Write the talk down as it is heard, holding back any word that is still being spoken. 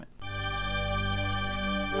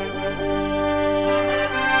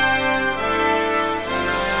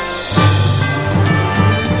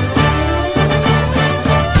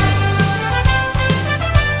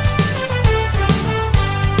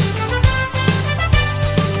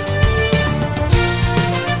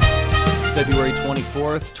February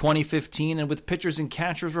 24th, 2015, and with pitchers and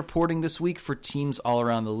catchers reporting this week for teams all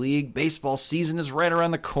around the league, baseball season is right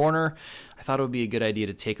around the corner. I thought it would be a good idea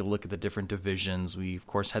to take a look at the different divisions. We, of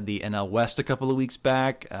course, had the NL West a couple of weeks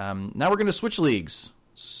back. Now we're going to switch leagues,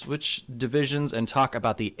 switch divisions, and talk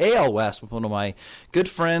about the AL West with one of my good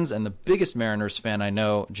friends and the biggest Mariners fan I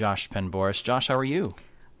know, Josh Penboris. Josh, how are you?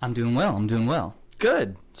 I'm doing well.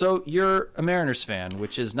 Good. So you're a Mariners fan,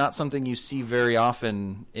 which is not something you see very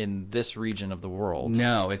often in this region of the world.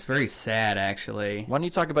 No, it's very sad, actually. Why don't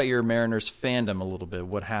you talk about your Mariners fandom a little bit?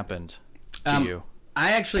 What happened to you?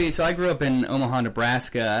 I grew up in Omaha,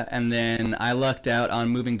 Nebraska, and then I lucked out on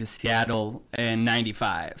moving to Seattle in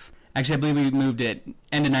 95. Actually, I believe we moved at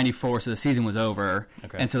end of 94, so the season was over.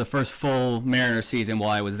 Okay. And so the first full Mariners season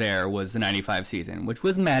while I was there was the 95 season, which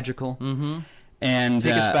was magical. Mm-hmm. And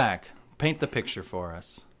Take us back. Paint the picture for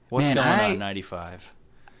us. What's going on in 95?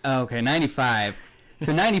 Okay, 95.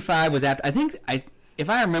 So 95 was after, if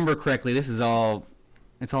I remember correctly, it's all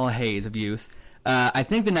a haze of youth. I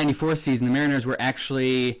think the 94 season, the Mariners were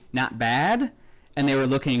actually not bad, and they were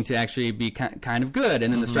looking to actually be kind of good.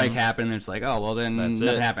 And then the strike happened, and it's like, oh, well, then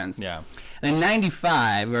nothing happens. Yeah. And in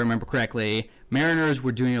 95, if I remember correctly, Mariners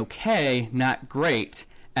were doing okay, not great.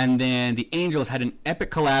 And then the Angels had an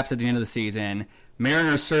epic collapse at the end of the season.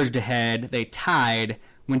 Mariners surged ahead. They tied,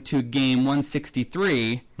 went to game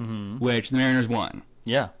 163, which the Mariners won.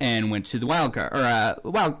 Yeah. And went to the wild card. They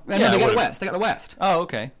got the West. They got the West. Oh,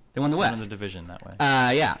 okay. They won the West. Won the division that way.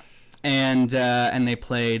 Yeah. And they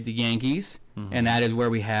played the Yankees, and that is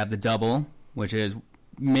where we have the double, which is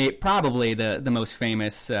probably the most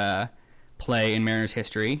famous play in Mariners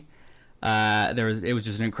history. It was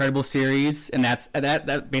just an incredible series, and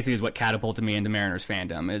that basically is what catapulted me into Mariners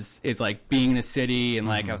fandom. Is like being in a city, and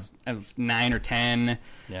like I was 9 or 10,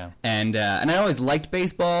 yeah, and I always liked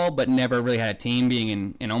baseball, but never really had a team.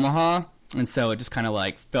 Being in Omaha, and so it just kind of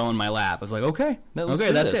like fell in my lap. I was like, okay,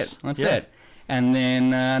 that's it. And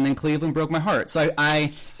then Cleveland broke my heart. So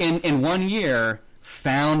I in 1 year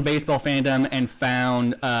found baseball fandom and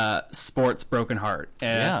found sports broken heart.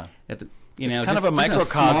 It's kind of a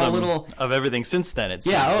microcosm of everything since then. It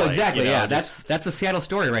seems exactly. Like, that's a Seattle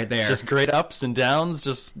story right there. Just great ups and downs.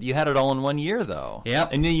 Just you had it all in 1 year, though.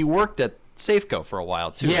 Yep. And then you worked at Safeco for a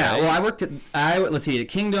while too. Yeah. Right? Well, I worked at the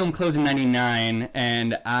Kingdom closed in '99,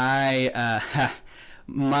 and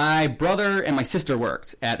my brother and my sister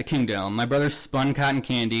worked at the Kingdom. My brother spun cotton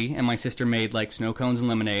candy, and my sister made like snow cones and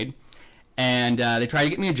lemonade. And they tried to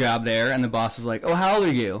get me a job there, and the boss was like, "Oh, how old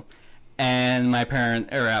are you?" And my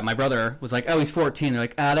brother was like, "Oh, he's 14." They're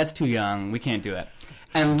like, "That's too young. We can't do it."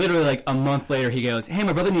 And literally like a month later, he goes, "Hey,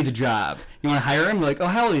 my brother needs a job. You want to hire him?" They're like, "Oh,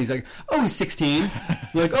 how old is he?" He's like, "Oh, he's 16."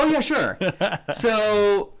 They're like, "Oh, yeah, sure."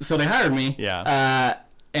 So they hired me. Yeah.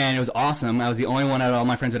 And it was awesome. I was the only one out of all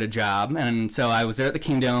my friends at a job. And so I was there at the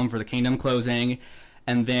Kingdom for the Kingdom closing.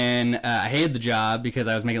 And then I hated the job because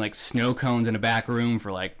I was making like snow cones in a back room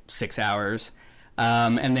for like 6 hours.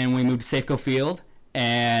 And then we moved to Safeco Field.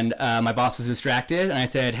 And my boss was distracted, and I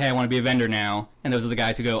said, "Hey, I want to be a vendor now." And those are the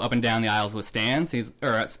guys who go up and down the aisles with stands,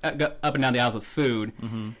 up and down the aisles with food.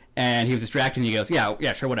 And he was distracted, and he goes,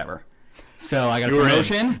 "Yeah, sure, whatever." So I got a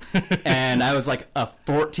promotion, and I was like a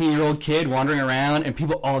 14-year-old kid wandering around, and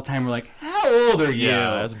people all the time were like, "How old are you?"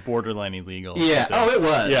 Yeah, that's borderline illegal. Yeah. Oh, it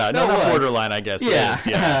was. Yeah, not borderline, I guess. Yeah. It is,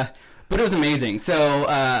 yeah. But it was amazing. So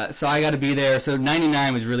I got to be there. So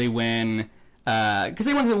 '99 was really when. Because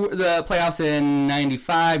they went to the playoffs in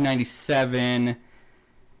 95, 97,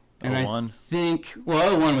 and 01. I think,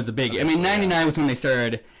 01 was the big. I mean, 99 was when they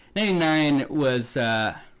started. 99 was,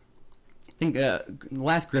 I think, the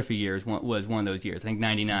last Griffey years was one of those years. I think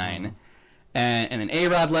 99. And then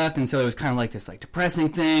A-Rod left, and so it was kind of like this like depressing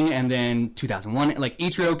thing. And then 2001, like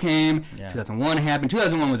Ichiro came. Yeah. 2001 happened.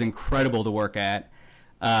 2001 was incredible to work at.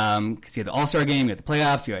 Because you had the All-Star game, you had the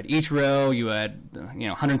playoffs, you had Ichiro, you had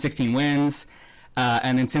 116 wins,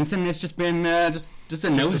 and then since then it's just been just a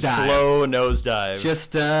nosedive, slow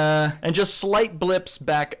nosedive, and just slight blips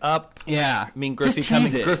back up. Yeah, I mean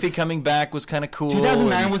Griffey coming back was kind of cool.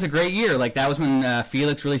 2009 was a great year. Like that was when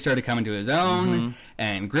Felix really started coming to his own,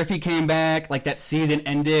 and Griffey came back. Like that season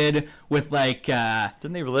ended with like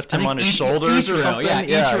didn't they lift him on his shoulders or something? Yeah,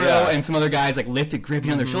 Ichiro and some other guys like lifted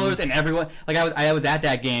Griffey on their shoulders, and everyone like I was at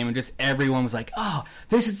that game, and just everyone was like, "Oh,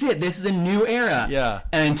 this is it. This is a new era." Yeah,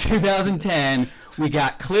 and in 2010. We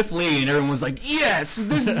got Cliff Lee, and everyone was like, "Yes,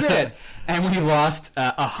 this is it." And we lost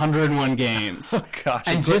 101 games. Oh gosh!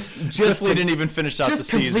 And Cliff Lee didn't even finish out the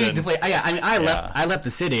season. I left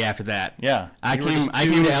the city after that. Yeah, I came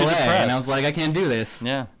to LA, and I was like, "I can't do this.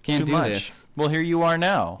 Yeah, can't do this." Well, here you are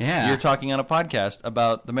now. Yeah. You're talking on a podcast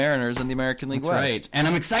about the Mariners and the American League That's West. right. And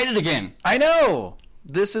I'm excited again. I know.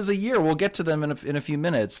 This is a year. We'll get to them in a few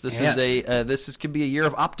minutes. This Yes. is could be a year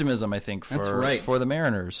of optimism, I think, That's right. for the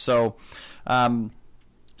Mariners. So,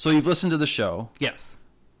 so you've listened to the show. Yes.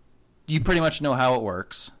 You pretty much know how it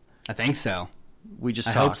works. I think so. We just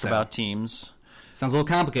I hope talked so. about teams. Sounds a little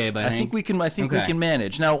complicated, but I think we can. I think Okay. we can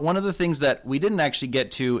manage. Now, one of the things that we didn't actually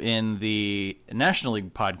get to in the National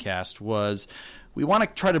League podcast was we want to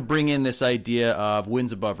try to bring in this idea of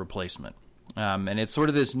wins above replacement, and it's sort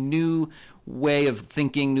of this new way of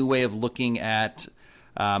thinking, new way of looking at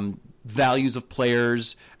values of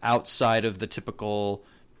players outside of the typical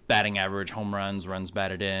batting average, home runs, runs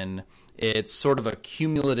batted in. It's sort of a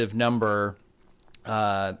cumulative number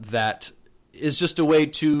that is just a way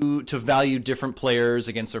to value different players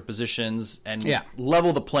against their positions and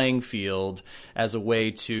level the playing field as a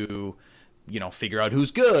way to, figure out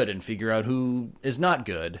who's good and figure out who is not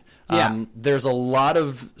good. Yeah. There's a lot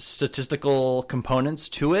of statistical components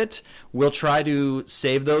to it. We'll try to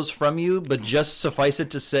save those from you, but just suffice it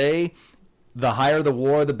to say, the higher the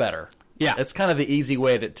WAR, the better. Yeah. It's kind of the easy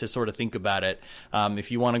way to sort of think about it.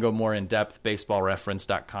 If you want to go more in depth,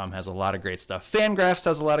 baseballreference.com has a lot of great stuff. Fangraphs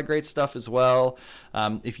has a lot of great stuff as well.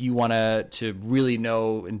 If you want to really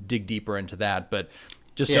know and dig deeper into that, but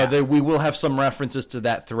just know that we will have some references to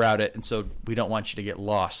that throughout it, and so we don't want you to get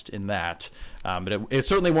lost in that. But it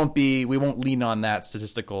certainly won't be. We won't lean on that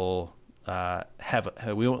statistical. We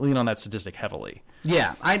won't lean on that statistic heavily.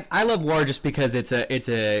 Yeah, I love WAR just because it's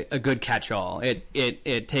a good catch-all.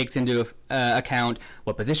 It takes into account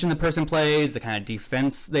what position the person plays, the kind of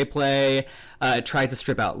defense they play. It tries to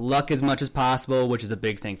strip out luck as much as possible, which is a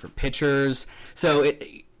big thing for pitchers. So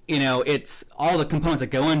it's all the components that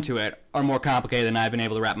go into it are more complicated than I've been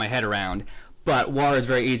able to wrap my head around. But WAR is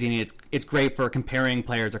very easy, and it's great for comparing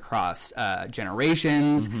players across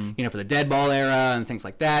generations. For the dead ball era and things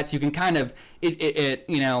like that. So you can kind of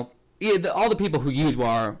all the people who use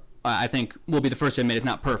WAR, I think, will be the first to admit it's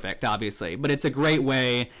not perfect, obviously. But it's a great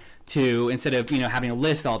way to, instead of having to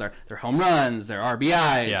list all their home runs, their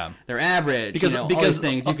RBIs, their average, because all these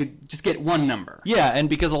things, you could just get one number. Yeah, and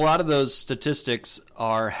because a lot of those statistics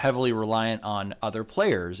are heavily reliant on other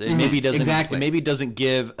players, it maybe doesn't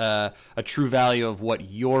give a true value of what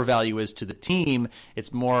your value is to the team.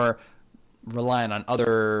 It's more reliant on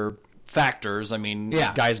other factors. I mean,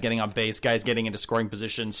 guys getting on base, guys getting into scoring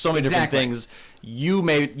position, so many different things.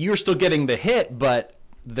 You're still getting the hit, but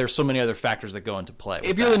there's so many other factors that go into play.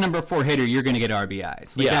 If you're the number 4 hitter, you're going to get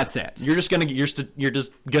RBIs. That's it. You're just going to get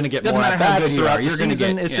Doesn't more matter how at-bats good you throughout are. the You're going to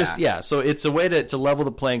season. get So it's a way to level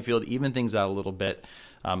the playing field, even things out a little bit.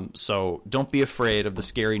 So don't be afraid of the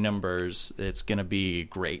scary numbers. It's going to be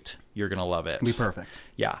great. You're going to love it. It'll be perfect.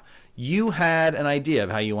 Yeah. You had an idea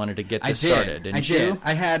of how you wanted to get this started, didn't you?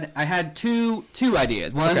 I had two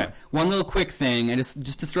ideas. One little quick thing, and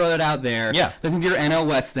just to throw that out there. Yeah. Listen to your NL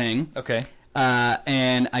West thing. Okay.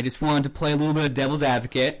 And I just wanted to play a little bit of devil's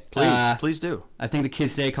advocate. Please do. I think the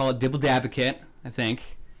kids today call it dibble advocate. I think.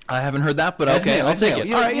 I haven't heard that, but That's okay, new, I'll take new. it.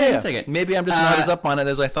 You- All right, you yeah. take it. Maybe I'm just not as up on it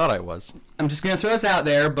as I thought I was. I'm just going to throw this out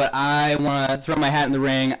there, but I want to throw my hat in the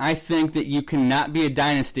ring. I think that you cannot be a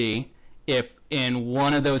dynasty if in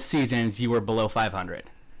one of those seasons you were below 500.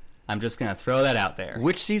 I'm just going to throw that out there.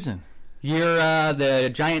 Which season? You're the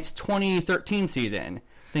Giants' 2013 season.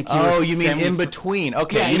 I think You mean in between?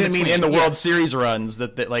 Okay, Yeah, you in didn't mean between, in the yeah. World Series runs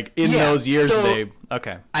that like in Yeah, those years so-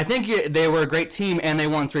 okay. I think they were a great team and they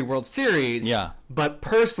won 3 World Series. Yeah. But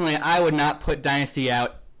personally, I would not put dynasty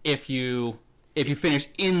out if you finished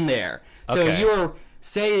in there. So Okay.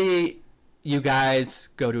 say you guys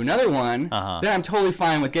go to another one, then I'm totally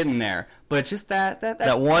fine with getting there. But just that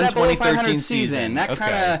one that below 2013 500 season. that Okay.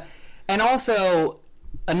 kind of, and also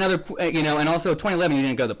another, and also 2011 you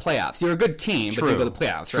didn't go to the playoffs. You're a good team, but you didn't go to the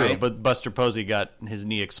playoffs, True, right? but Buster Posey got his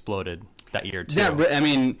knee exploded that year too.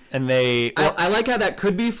 And they I like how that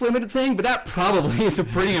could be a fluid thing, but that probably is a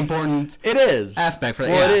pretty important it is aspect for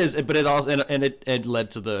that. Well, yeah. it is, but it also and it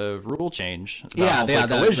led to the rule change. The Yeah, home plate yeah,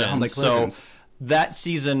 the collisions. home plate So collisions. that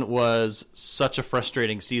season was such a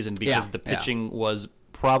frustrating season because the pitching was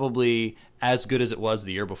probably as good as it was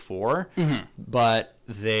the year before, but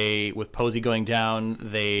with Posey going down,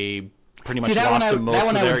 they pretty much lost most that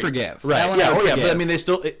one of I their... would forgive. Right, That one I would but I forgive. mean, they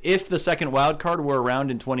still, if the second wild card were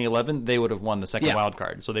around in 2011, they would have won the second Yeah. wild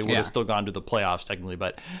card, so they would Yeah. have still gone to the playoffs technically,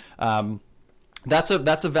 but that's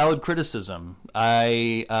a valid criticism.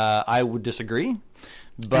 I would disagree.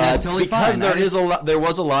 But that's totally because fine. there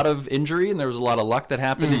was a lot of injury and there was a lot of luck that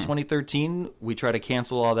happened in 2013, we try to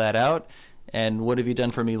cancel all that out. And what have you done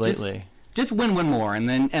for me lately? Just win one more, and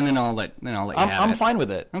then I'll let you have I'm it. fine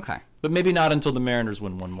with it. Okay. But maybe not until the Mariners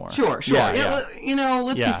win one more. Sure. Yeah.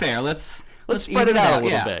 Let's be fair. Let's spread it out a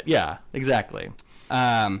little bit. Yeah, exactly.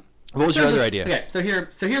 What was your other idea? Okay, so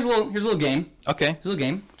here's a little game. Okay. Here's a little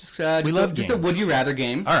game. Just love just games. a would you rather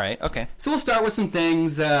game. All right. Okay. So we'll start with some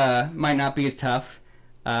things might not be as tough,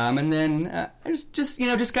 and then just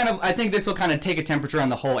kind of I think this will kind of take a temperature on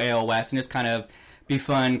the whole AL West and just kind of be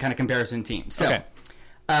fun kind of comparison teams. So okay.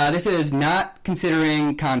 This is not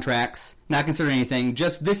considering contracts, not considering anything.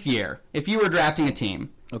 Just this year, if you were drafting a team,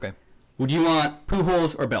 Okay. would you want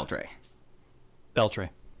Pujols or Beltre? Beltre,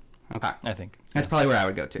 Okay, I think. that's probably where I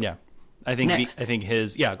would go to. Yeah. I think Next. I think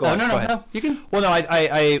his go Oh on, no, go no, ahead. no. You can. Well, no,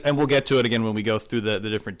 I and we'll get to it again when we go through the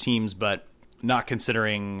different teams, but not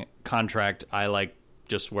considering contract, I like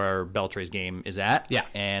just where Beltre's game is at. Yeah.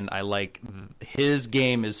 And I like his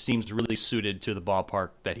game seems really suited to the ballpark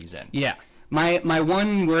that he's in. Yeah. My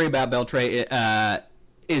one worry about Beltre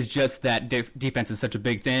is just that defense is such a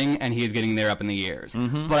big thing, and he is getting there up in the years.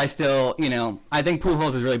 Mm-hmm. But I still, I think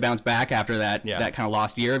Pujols has really bounced back after that Yeah. that kind of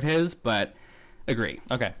lost year of his. But agree.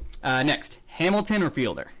 Okay. Next, Hamilton or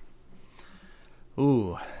Fielder?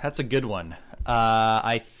 Ooh, that's a good one.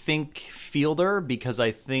 I think Fielder, because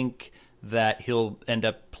I think that he'll end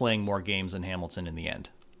up playing more games than Hamilton in the end.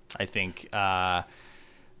 I think,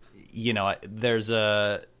 there's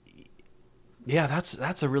a... Yeah,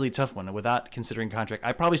 that's a really tough one without considering contract.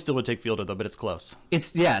 I probably still would take Fielder, though, but it's close.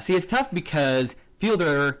 It's tough because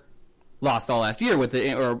Fielder lost all last year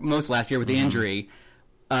most last year with the injury,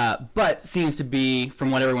 but seems to be,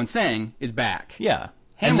 from what everyone's saying, is back. Yeah.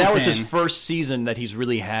 And that was his Hamilton- first season that he's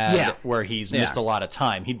really had Yeah. where he's missed a lot of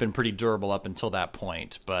time. He'd been pretty durable up until that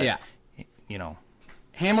point, but, Yeah.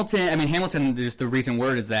 Hamilton, just the recent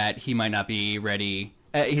word is that he might not be ready.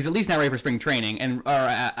 He's at least not ready for spring training, and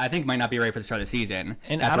I think might not be ready for the start of the season.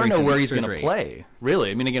 And I don't know where he's going to play,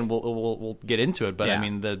 really. I mean, again, we'll get into it, but Yeah. I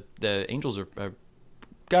mean, the Angels are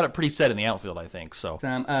got it pretty set in the outfield, I think. So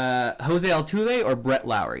Jose Altuve or Brett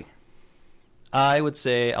Lowry? I would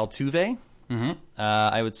say Altuve. Mm-hmm.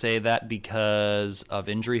 I would say that because of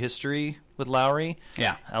injury history with Lowry.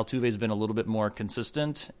 Yeah. Altuve's been a little bit more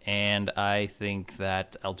consistent, and I think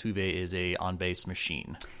that Altuve is a on-base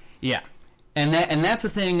machine. Yeah, and that's the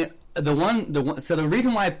thing. So the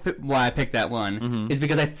reason why I picked that one is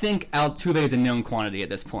because I think Altuve is a known quantity at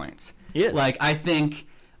this point. He is. I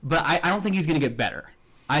don't think he's going to get better.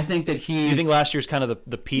 I think that he's. You think last year's kind of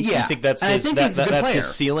the peak? Yeah. You think that's And I his think he's a good that's player.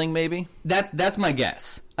 his ceiling, maybe? That's my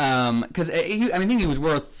guess. Because I think he was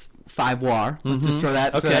worth 5 WAR. Let's just throw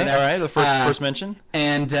that. Okay, throw that out. all right. The first mention.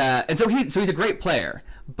 And so he's a great player,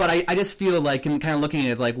 but I just feel like in kind of looking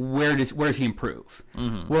at it like where does he improve?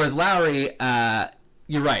 Mm-hmm. Whereas Lowry,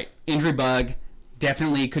 you're right, injury bug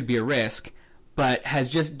definitely could be a risk, but has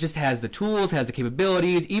just has the tools, has the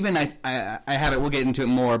capabilities. Even I have it. We'll get into it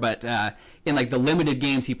more, but in like the limited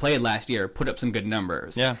games he played last year, put up some good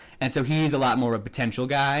numbers. Yeah, and so he's a lot more of a potential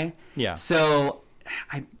guy. Yeah. So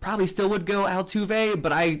I probably still would go Altuve,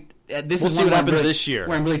 but We'll see what happens this year.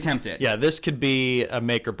 Where I'm really tempted. Yeah, this could be a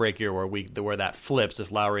make or break year where that flips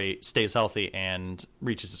if Lowry stays healthy and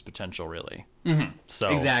reaches his potential, really. Mm-hmm. So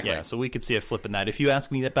exactly. Yeah, so we could see a flip in that. If you ask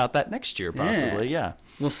me about that next year, possibly. Yeah.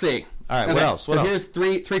 We'll see. All right. What else? Here's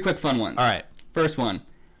three quick fun ones. All right. First one: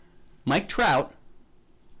 Mike Trout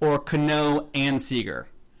or Cano and Seager.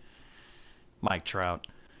 Mike Trout.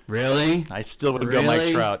 Really? I still would go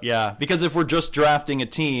Mike Trout, yeah. Because if we're just drafting a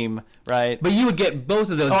team, right? But you would get both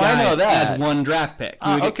of those I guys know that. as one draft pick.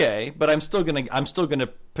 Okay, but I'm still gonna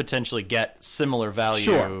potentially get similar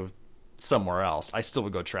value somewhere else. I still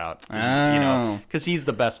would go Trout, because he's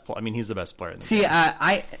the best. He's the best player in the See, game.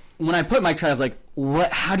 I when I put Mike Trout, I was like,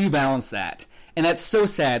 what? How do you balance that? And that's so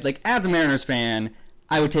sad. Like as a Mariners fan,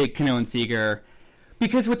 I would take Cano and Seager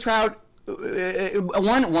because with Trout.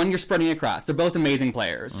 One, you're spreading across. They're both amazing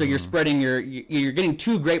players, so you're spreading. You're getting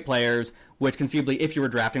 2 great players, which conceivably, if you were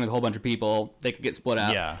drafting with a whole bunch of people, they could get split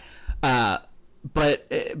up. Yeah.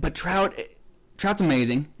 But Trout's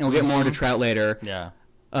amazing, and we'll get more into Trout later. Yeah.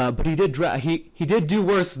 But he did do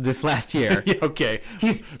worse this last year. Yeah, okay.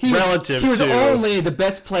 He Relative was to only the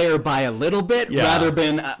best player by a little bit, rather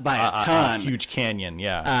than by a ton. A huge canyon.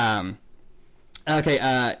 Yeah.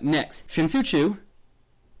 Okay. Next, Shin-Soo Choo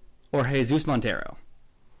or Jesus Montero?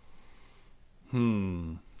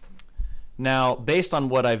 Now, based on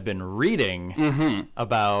what I've been reading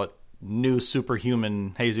about new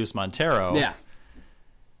superhuman Jesus Montero, Yeah.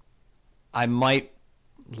 I might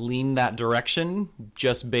lean that direction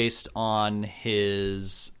just based on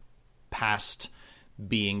his past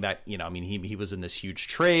being that, he was in this huge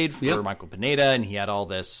trade for Yep. Michael Pineda, and he had all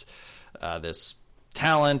this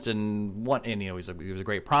talent and he was a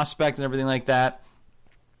great prospect and everything like that.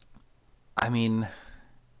 I mean,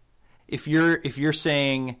 if you're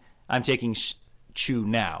saying I'm taking Chu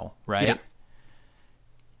now, right?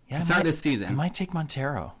 Yeah, start this season. I might take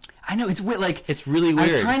Montero. I know, it's weird. Like, it's really weird.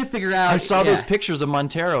 I was trying to figure out. I saw those pictures of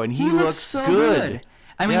Montero, and he looks so good.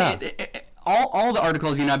 I mean, all the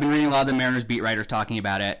articles, I've been reading a lot of the Mariners beat writers talking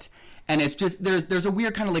about it, and it's just there's a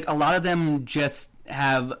weird kind of like a lot of them just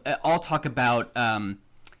have all talk about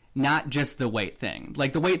not just the weight thing.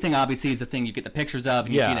 Like the weight thing obviously is the thing you get the pictures of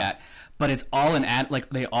and you see that, but it's all like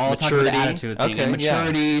they all talk about the attitude thing and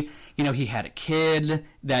maturity. He had a kid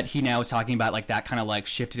that he now is talking about, like that kind of like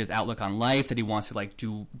shifted his outlook on life, that he wants to like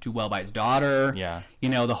do well by his daughter. Yeah.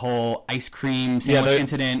 The whole ice cream sandwich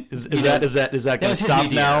incident. Is that going to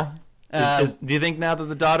stop now? Do you think now that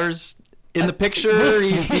the daughter's in the picture,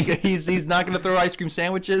 he's not going to throw ice cream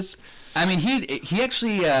sandwiches? I mean, he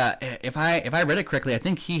actually, if I read it correctly, I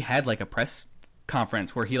think he had like a press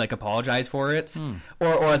conference where he like apologized for it,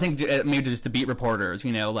 or I think maybe just the beat reporters,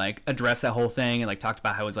 like addressed that whole thing and like talked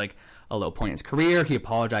about how it was like a low point in his career. He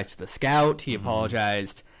apologized to the scout. He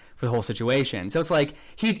apologized for the whole situation. So it's like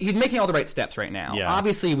he's making all the right steps right now. Yeah.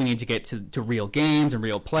 Obviously, we need to get to real games and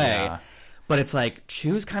real play. Yeah. But it's like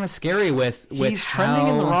Chu's kind of scary with he's trending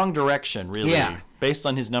in the wrong direction, really. Yeah. Based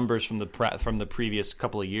on his numbers from the previous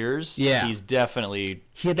couple of years, he's definitely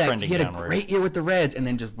trending He had downward. a great year with the Reds, and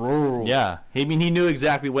then just rolled. Yeah, I mean, he knew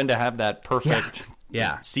exactly when to have that perfect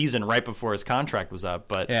Yeah. season right before his contract was up.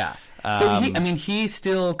 But so he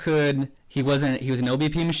still could. He was an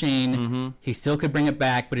OBP machine. Mm-hmm. He still could bring it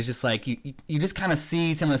back, but it's just like you just kind of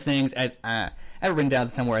see some of those things I written down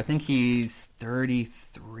somewhere. I think he's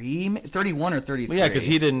 31 or 33. Well, yeah, because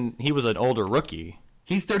he was an older rookie.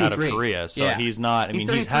 He's 33. Out of Korea, so he's not. I mean,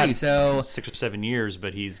 he's had 6 or 7 years,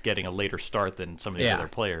 but he's getting a later start than some of the other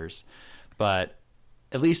players. But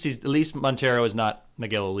at least Montero is not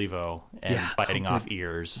Miguel Olivo and biting off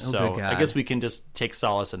ears. So I guess we can just take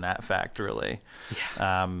solace in that fact, really.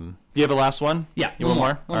 Yeah. Do you have a last one? Yeah. You want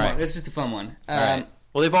more? All right. This is just a fun one. All right.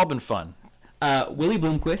 Well, they've all been fun. Willie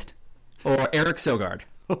Bloomquist or Eric Sogard?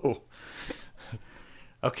 Oh.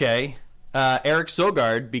 Okay. Eric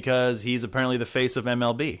Sogard, because he's apparently the face of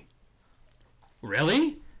MLB.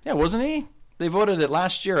 Really? Yeah, wasn't he? They voted it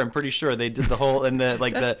last year. I'm pretty sure they did the whole and the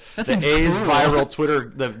A's cruel. viral Twitter.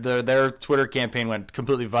 Their Twitter campaign went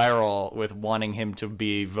completely viral with wanting him to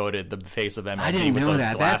be voted the face of MLB I didn't with know those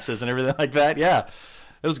that. glasses and everything like that. Yeah,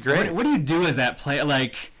 it was great. What do you do as that player?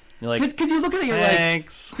 Like, because you look at it, you're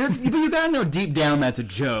thanks. like, but you gotta know deep down that's a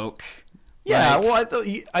joke. Yeah, well,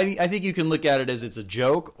 I think you can look at it as it's a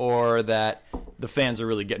joke, or that the fans are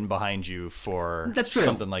really getting behind you for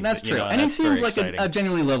something like that. That's true. And he seems like a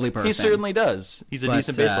genuinely lovely person. He certainly does. He's a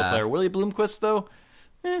decent baseball player. Willie Bloomquist, though,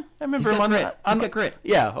 I remember him on grit. He's got grit.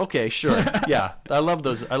 Yeah. Okay. Sure. Yeah. I love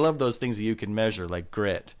those things that you can measure, like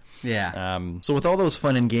grit. Yeah. So with all those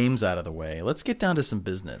fun and games out of the way, let's get down to some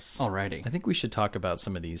business. Alrighty. I think we should talk about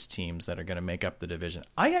some of these teams that are going to make up the division.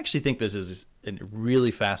 I actually think this is a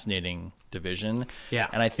really fascinating division. Yeah.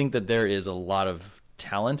 And I think that there is a lot of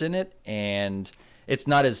talent in it, and it's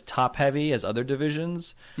not as top-heavy as other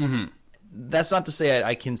divisions. Mm-hmm. That's not to say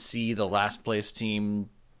I can see the last place team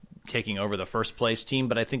taking over the first place team,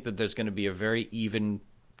 but I think that there's going to be a very even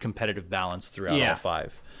competitive balance throughout all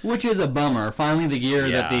 5. Which is a bummer. Finally, the year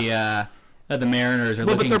that the Mariners are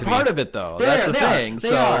looking to be. But they're part of it, though. That's the thing.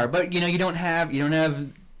 They are. But you don't have.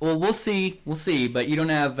 Well, we'll see. But you don't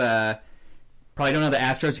have. Probably don't have the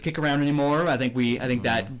Astros to kick around anymore. I think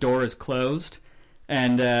that door is closed,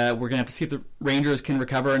 and we're gonna have to see if the Rangers can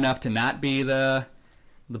recover enough to not be the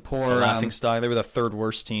poor laughingstock. They were the third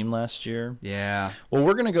worst team last year. Yeah. Well,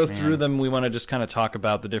 we're going to go through them. We want to just kind of talk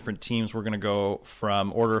about the different teams. We're going to go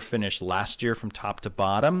from order of finish last year from top to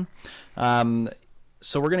bottom.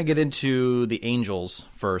 So we're going to get into the Angels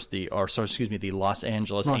first. The Los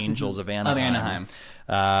Angeles Angels of Anaheim.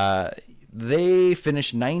 They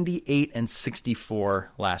finished 98-64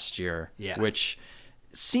 last year, which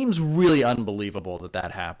seems really unbelievable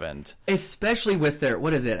that happened. Especially with their,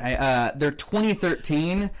 their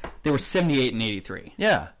 2013, they were 78-83.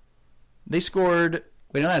 Yeah. They scored...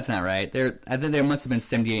 Wait, no, that's not right. I think there must have been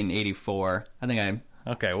 78-84.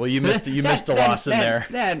 Okay, well, you missed a loss in there.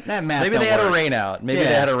 That math Maybe they had a rain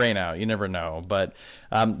out. You never know. But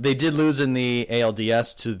they did lose in the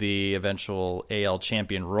ALDS to the eventual AL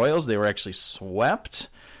champion Royals. They were actually swept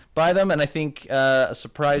by them, and I think a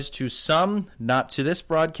surprise to some, not to this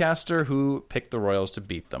broadcaster, who picked the Royals to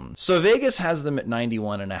beat them. So Vegas has them at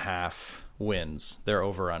 91.5 wins. They're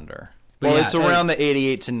over-under. Well, yeah, it's around the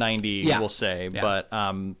 88 to 90, Yeah. we'll say. Yeah. But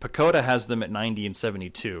Pacoda has them at 90 and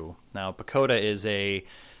 72. Now, Pacoda is a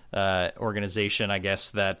organization, I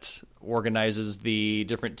guess, that organizes the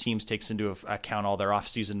different teams, takes into account all their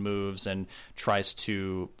off-season moves, and tries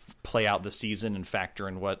to play out the season and factor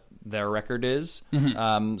in what their record is.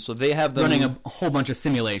 So they have them running a whole bunch of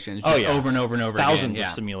simulations, just over and over and over thousands again.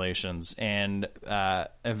 of simulations, and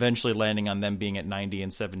eventually landing on them being at 90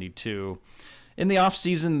 and 72. In the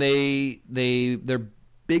offseason, their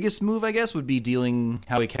biggest move, I guess, would be dealing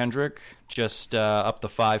Howie Kendrick just up the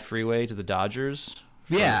 5 freeway to the Dodgers.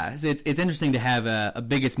 Yeah, it's interesting to have a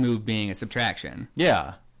biggest move being a subtraction.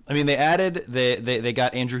 Yeah. I mean, they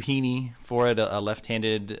got Andrew Heaney for it, a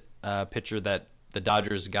left-handed pitcher that the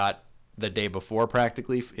Dodgers got the day before,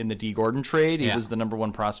 practically, in the D. Gordon trade. He was the number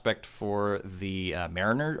 1 prospect for the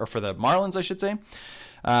for the Marlins, I should say.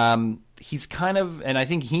 He's kind of, and I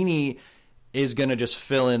think Heaney is going to just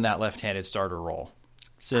fill in that left-handed starter role.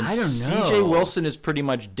 Since I don't know. C.J. Wilson is pretty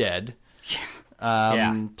much dead.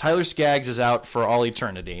 Tyler Skaggs is out for all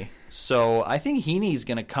eternity. So I think Heaney's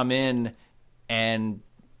going to come in and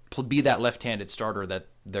be that left-handed starter that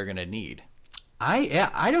they're going to need.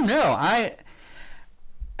 I don't know. I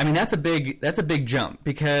mean that's a big jump,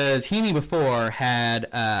 because Heaney before had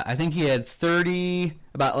I think he had 30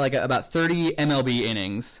 MLB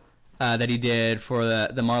innings that he did for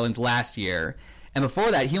the Marlins last year, and before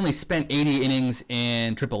that he only spent 80 innings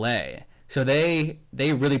in AAA. So they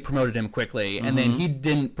really promoted him quickly, and then he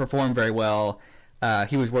didn't perform very well.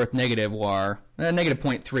 He was worth negative WAR, negative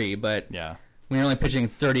 .3, but Yeah. when you're only pitching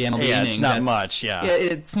 30 MLB innings, it's not much. Yeah.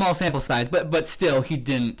 It's small sample size, but still he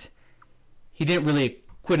didn't really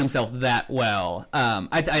quit himself that well. I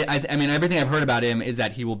mean, everything I've heard about him is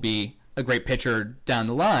that he will be a great pitcher down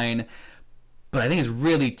the line. But I think it's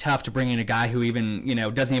really tough to bring in a guy who even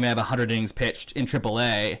doesn't even have 100 innings pitched in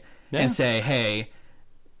AAA and say, hey,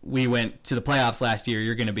 we went to the playoffs last year.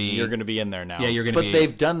 You're going to be in there now. Yeah, you're going to be. But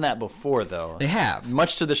they've done that before, though. They have,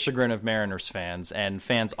 much to the chagrin of Mariners fans and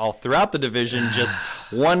fans all throughout the division. Just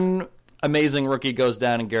one amazing rookie goes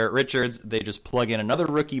down in Garrett Richards. They just plug in another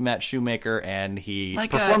rookie, Matt Shoemaker, and he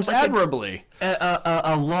performs admirably.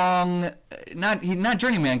 A long, not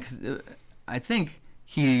journeyman, because I think.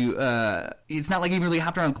 It's not like he really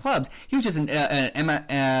hopped around clubs. He was just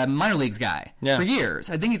a minor leagues guy for years.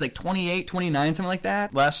 I think he's like 28, 29, something like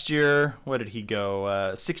that. Last year, what did he go?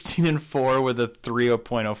 16-4 with a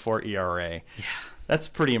 3.04 ERA. Yeah, that's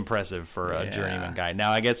pretty impressive for a journeyman guy.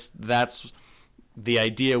 Now, I guess that's the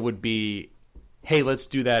idea would be, hey, let's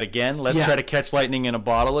do that again. Let's try to catch lightning in a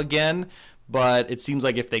bottle again. But it seems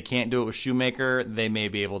like if they can't do it with Shoemaker, they may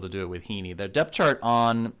be able to do it with Heaney. The depth chart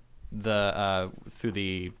on the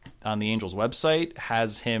Angels website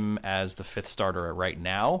has him as the 5th starter right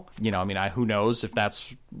now. Who knows if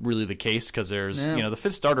that's really the case, because there's the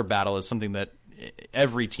 5th starter battle is something that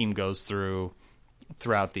every team goes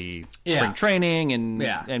throughout the spring training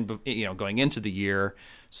and going into the year.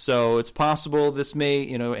 So it's possible this may,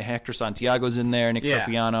 Hector Santiago's in there, Nick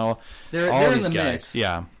Tropiano, all these guys. Mix.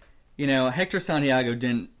 Yeah. Hector Santiago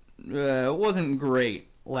wasn't great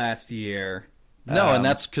last year. No, and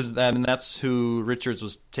that's because that's who Richards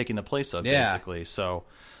was taking the place of, basically. So,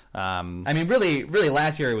 I mean, really,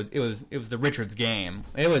 last year it was the Richards game.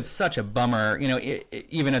 It was such a bummer,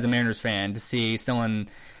 even as a Mariners fan, to see someone,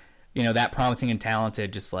 that promising and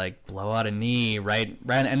talented just like blow out a knee, right,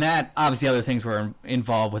 and that obviously other things were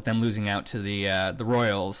involved with them losing out to the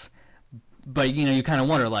Royals. But you kind of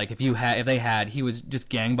wonder, like, if he was just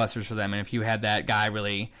gangbusters for them, and if you had that guy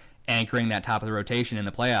really anchoring that top of the rotation in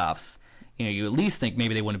the playoffs. You at least think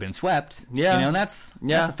maybe they wouldn't have been swept. Yeah. And that's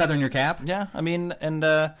a feather in your cap. Yeah, I mean, and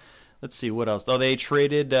let's see, what else? Oh, they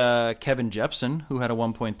traded Kevin Jepsen, who had a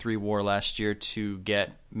 1.3 WAR last year, to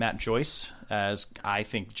get Matt Joyce as, I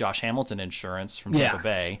think, Josh Hamilton insurance from Tampa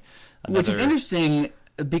Bay. Which is interesting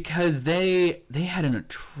because they had an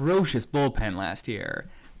atrocious bullpen last year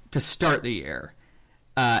to start the year.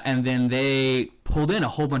 And then they pulled in a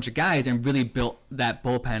whole bunch of guys and really built that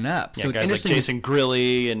bullpen up. So it's guys interesting. Like Jason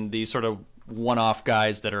Grilli and these sort of one-off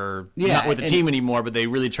guys that are not with the team anymore, but they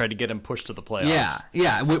really tried to get him pushed to the playoffs.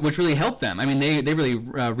 Yeah, which really helped them. I mean, they really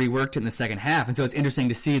reworked it in the second half, and so it's interesting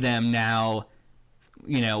to see them now.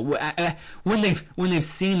 When they've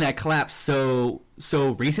seen that collapse so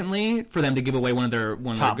recently, for them to give away one of their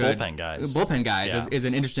top good bullpen guys is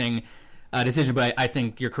an interesting decision. But I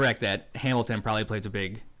think you're correct that Hamilton probably plays a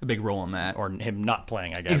big a big role in that. Or him not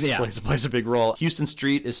playing, I guess, Yeah. plays a big role. Houston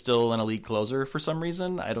Street is still an elite closer for some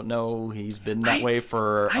reason. I don't know. He's been that way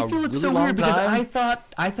for I a feel it's really so long weird because time.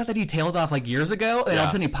 I thought that he tailed off like years ago, and all of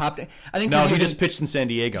a sudden he popped. I think No, he he was just in- pitched in San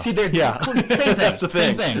Diego. See, they're yeah, same thing. That's the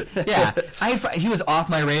thing. Same thing. Yeah, he was off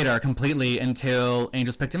my radar completely until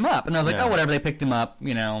Angels picked him up, and I was like, Yeah. oh, whatever. They picked him up,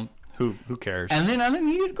 you know. Who cares? And then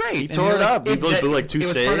he did great. He tore it up. He blew like 2 It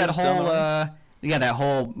was for that saves down whole the that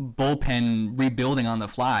whole bullpen rebuilding on the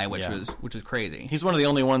fly, which Yeah. was crazy. He's one of the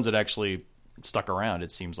only ones that actually stuck around.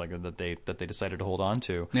 It seems like that they decided to hold on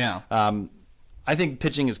to. Yeah. I think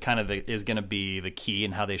pitching is kind of is going to be the key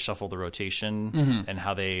in how they shuffle the rotation Mm-hmm. and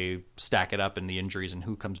how they stack it up in the injuries and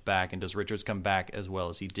who comes back and does Richards come back as well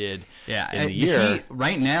as he did in the year.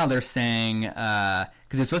 Right now they're saying because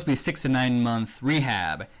it's supposed to be a 6 to 9 month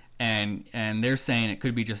rehab, and they're saying it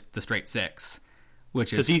could be just the straight 6,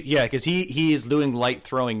 which is because he is doing light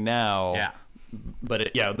throwing now. Yeah.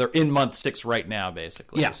 But they're in month 6 right now,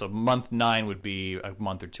 basically. Yeah. So month 9 would be a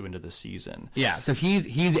month or two into the season. Yeah, so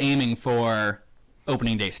he's aiming for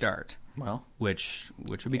opening day start. Well, which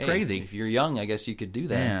would be hey, crazy. If you're young, I guess you could do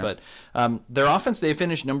that. Yeah. But their offense, they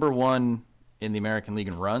finished number 1 in the American League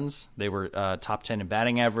in runs. They were top 10 in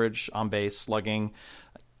batting average, on base, slugging.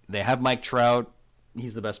 They have Mike Trout.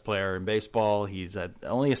 He's the best player in baseball. He's at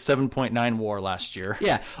only a 7.9 WAR last year.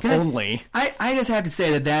 Yeah, only. I just have to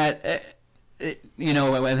say that I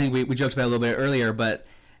think we joked about it a little bit earlier, but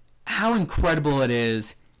how incredible it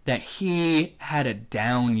is that he had a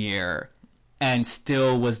down year and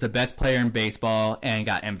still was the best player in baseball and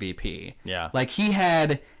got MVP. Yeah. Like he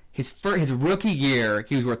had his rookie year,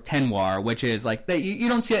 he was worth 10 WAR, which is like that you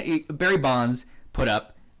don't see it. Barry Bonds put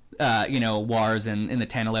up WARs in the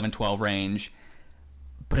 10, 11, 12 range.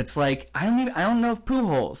 But it's like I don't know if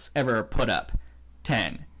Pujols ever put up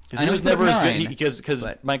 10. He was never as good because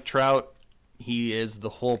Mike Trout, he is the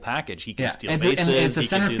whole package. He can steal bases. And it's the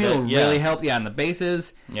center field really helped. Yeah, and the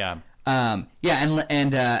bases. Yeah. And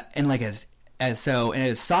like in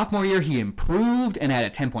his sophomore year he improved and had a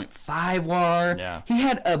 10.5 WAR. Yeah. He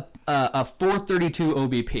had a 432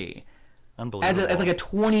 OBP. Unbelievable. As like a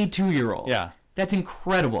 22-year-old. Yeah. That's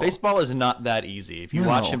incredible. Baseball is not that easy. If you No.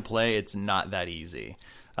 watch him play, it's not that easy.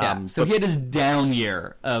 Yeah. So he had his down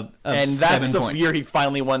year of and that's 7 the points. year he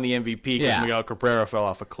finally won the MVP because Yeah. Miguel Cabrera fell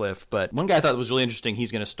off a cliff. But one guy I thought was really interesting,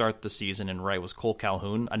 he's going to start the season and right, was Cole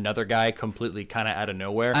Calhoun, another guy completely kind of out of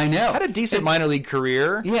nowhere. I know. Had a decent minor league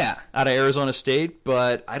career Yeah. out of Arizona State,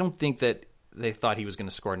 but I don't think that they thought he was going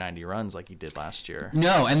to score 90 runs like he did last year.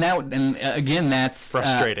 No, and again, that's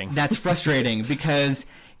Frustrating. That's frustrating because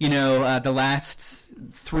the last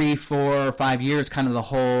 3, 4, 5 years, kind of the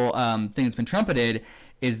whole thing that's been trumpeted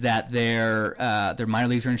is that their minor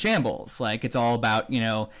leagues are in shambles. Like it's all about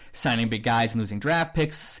signing big guys and losing draft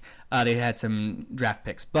picks. They had some draft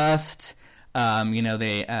picks bust. They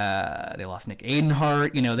lost Nick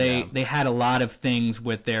Adenhart. They had a lot of things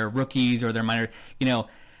with their rookies or their minor.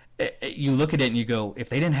 You look at it and you go, if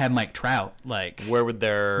they didn't have Mike Trout, like Where would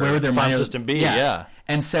their farm minor system be? Yeah.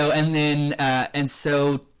 And so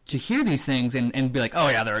to hear these things and be like, oh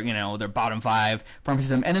yeah, they're bottom 5 farm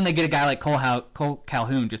system, and then they get a guy like Cole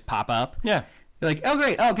Calhoun just pop up. Yeah. They're like, oh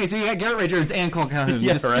great, okay, so you got Garrett Richards and Cole Calhoun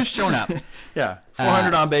Yeah, just right. showing up. Yeah.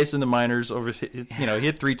 400 on base in the minors over. He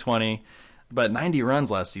hit 320, but 90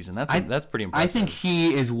 runs last season. That's pretty impressive. I think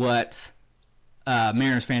he is what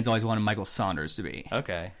Mariners fans always wanted Michael Saunders to be.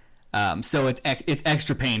 Okay. So it's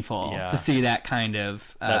extra painful to see that kind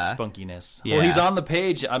of that spunkiness. Yeah. Well, he's on the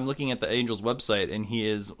page. I'm looking at the Angels website, and he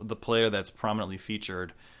is the player that's prominently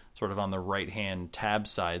featured, sort of on the right-hand tab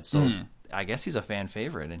side. So I guess he's a fan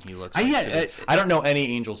favorite, and he looks. I don't know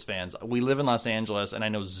any Angels fans. We live in Los Angeles, and I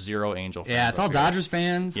know 0 Angel fans. Yeah, it's all up here. Dodgers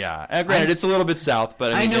fans. Yeah, granted, it's a little bit south,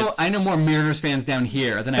 but I mean, I know more Mariners fans down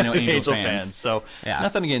here than I know Angels Angel fans. So Yeah.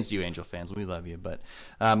 nothing against you, Angel fans. We love you, but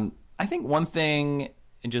I think one thing,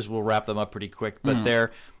 and just we'll wrap them up pretty quick, but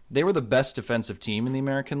they were the best defensive team in the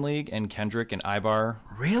American League, and Kendrick and Ibar.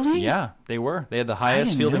 Really? Yeah, they were. They had the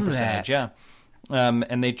highest didn't fielding know percentage. that. Yeah.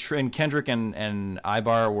 And Kendrick and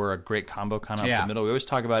Ibar were a great combo kind of up the middle. We always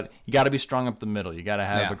talk about you got to be strong up the middle. You got to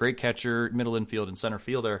have a great catcher, middle infield, and center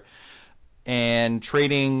fielder. And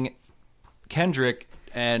trading Kendrick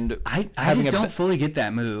and I having just don't fully get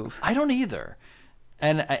that move. I don't either.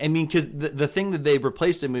 And I mean, because the thing that they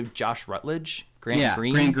replaced him with Josh Rutledge, Grant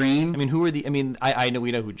Green. I mean, who are the? I mean, I know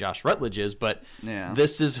we know who Josh Rutledge is, but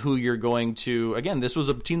this is who you're going to. Again, this was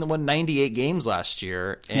a team that won 98 games last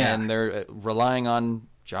year, and they're relying on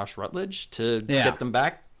Josh Rutledge to get them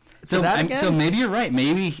back. So maybe you're right.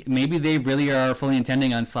 Maybe they really are fully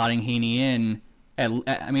intending on slotting Heaney in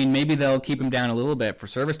I mean, maybe they'll keep him down a little bit for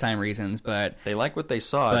service time reasons, but They like what they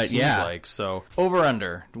saw, But, it seems yeah. like. So,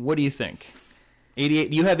 over-under, what do you think?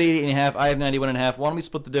 88. You have 88.5. I have 91.5. Why don't we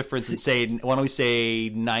split the difference and say, why don't we say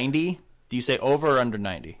 90? Do you say over or under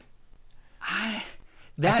 90? I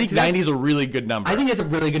think 90 is a really good number. I think it's a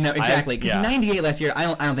really good number. Exactly. Because yeah. 98 last year, I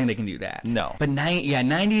don't think they can do that. No. But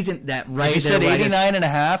 90 is in that right. If you said there,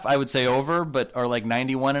 89.5, I would say over, or like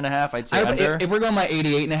 91.5, I'd say under. If we're going by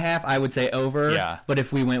 88.5, I would say over. Yeah. But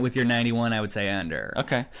if we went with your 91, I would say under.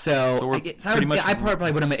 Okay. So we're pretty much I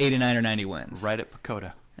probably put them at 89 or 90 wins. Right at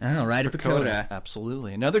Pacoda. Oh, right at Pacoda.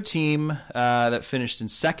 Absolutely. Another team that finished in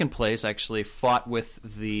second place actually fought with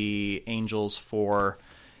the Angels for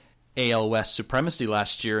AL West supremacy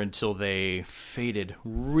last year until they faded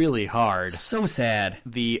really hard. So sad.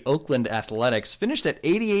 The Oakland Athletics finished at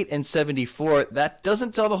 88-74. That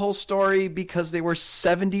doesn't tell the whole story because they were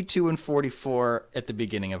 72-44 at the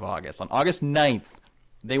beginning of August. On August 9th,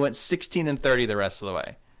 they went 16-30 the rest of the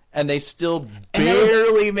way. And they still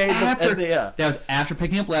barely made the... That was after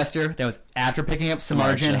picking up Lester. That was after picking up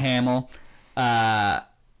Samardzija and Hamill.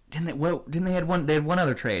 Didn't they had one? They had one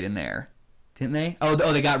other trade in there, didn't they? Oh,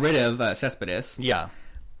 they got rid of Cespedes. Yeah,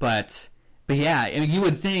 but yeah, I mean, you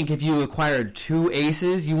would think if you acquired two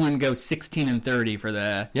aces, you wouldn't go 16-30 for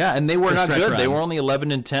the and they were not good. Run. They were only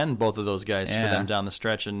 11-10, both of those guys, Yeah. for them down the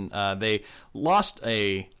stretch, and they lost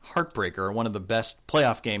a heartbreaker, one of the best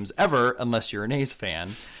playoff games ever, unless you're an A's fan.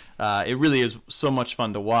 It really is so much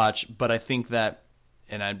fun to watch, but I think that,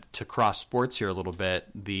 and to cross sports here a little bit,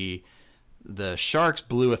 the Sharks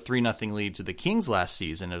blew a 3-0 lead to the Kings last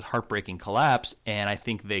season, a heartbreaking collapse, and I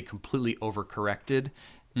think they completely overcorrected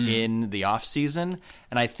in the offseason,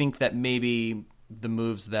 and I think that maybe the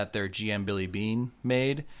moves that their GM Billy Beane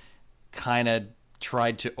made kind of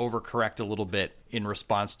tried to overcorrect a little bit in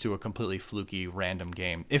response to a completely fluky random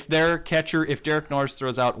game. If their catcher, if Derek Norris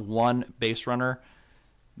throws out one base runner,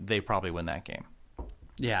 they probably win that game.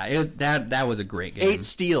 Yeah, that was a great game. 8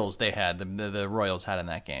 steals they had, the Royals had in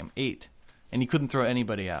that game. 8. And you couldn't throw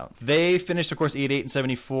anybody out. They finished, of course,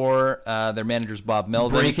 88-74. Their manager's Bob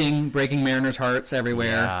Melvin. Breaking Mariners' hearts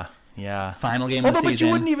everywhere. Yeah. Final game of the season. But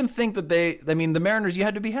you wouldn't even think that the Mariners, you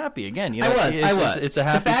had to be happy. Again, you know, I was. It's a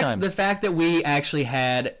happy time. The fact that we actually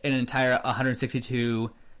had an entire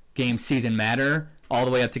 162-game season matter all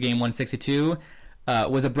the way up to game 162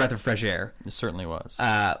 was a breath of fresh air. It certainly was.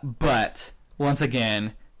 But, once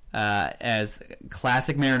again, as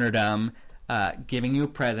classic Marinerdom, giving you a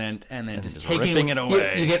present and then just ripping it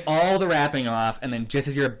away. You get all the wrapping off, and then just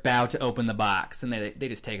as you're about to open the box, and they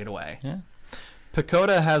just take it away. Yeah.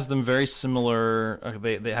 Pacoda has them very similar.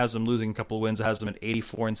 They has them losing a couple of wins. It has them at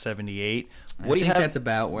 84-78. I think that's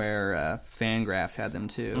about where Fangraphs had them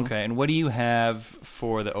too. Okay, and what do you have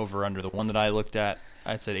for the over/under? The one that I looked at,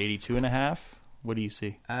 I said 82.5. What do you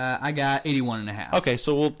see? I got 81.5. Okay,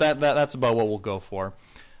 so that's about what we'll go for.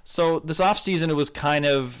 So this offseason, it was kind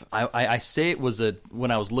of, I say it was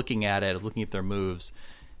when I was looking at it, looking at their moves,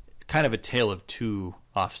 kind of a tale of two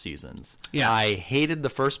off seasons. Yeah. I hated the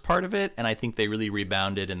first part of it, and I think they really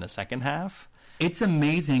rebounded in the second half. It's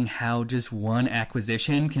amazing how just one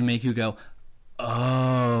acquisition can make you go,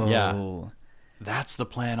 oh. Yeah. That's the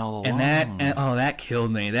plan all along. That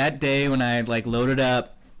killed me. That day when I loaded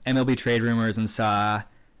up MLB Trade Rumors and saw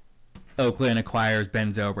Oakland acquires Ben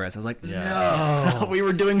Zobrist, I was like, no. We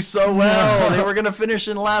were doing so well. They were going to finish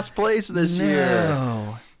in last place this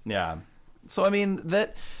year. Yeah. So, I mean,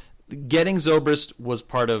 that getting Zobrist was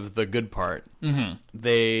part of the good part. Mm-hmm.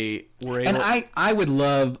 They were able... And I would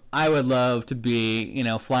love to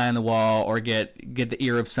be, fly on the wall or get the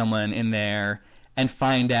ear of someone in there and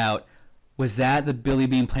find out, was that the Billy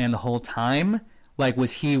Beane plan the whole time? Like,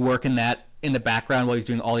 was he working that in the background while he's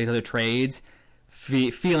doing all these other trades,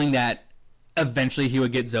 feeling that eventually he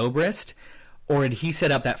would get Zobrist? Or did he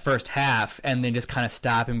set up that first half and then just kind of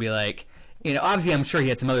stop and be like, obviously I'm sure he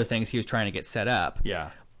had some other things he was trying to get set up.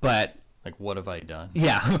 Yeah. But like, what have I done?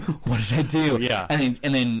 Yeah, what did I do? Yeah. And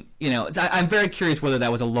then I'm very curious whether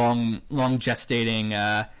that was a long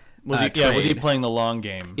gestating was he playing the long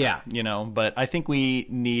game? Yeah. But I think we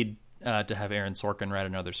need to have Aaron Sorkin write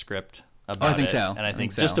another script about it. I think so. And I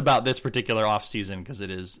think just about this particular offseason, because it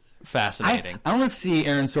is fascinating. I want to see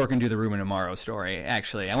Aaron Sorkin do the Ruben Amaro story,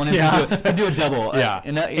 actually. I want him to do a double. Yeah.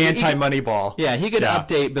 Anti-Moneyball. Yeah, he could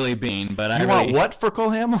update Billy Beane, but You want what for Cole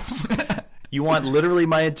Hamels? You want literally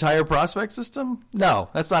my entire prospect system? No,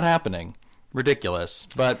 that's not happening. Ridiculous.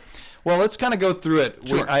 But, well, let's kind of go through it.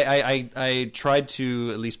 Sure. I tried to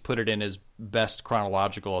at least put it in as best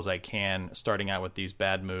chronological as I can, starting out with these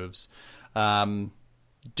bad moves.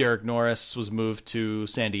 Derek Norris was moved to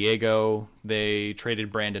San Diego. They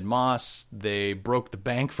traded Brandon Moss. They broke the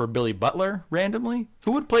bank for Billy Butler randomly.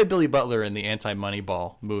 Who would play Billy Butler in the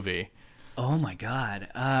Anti-Moneyball movie? Oh my God.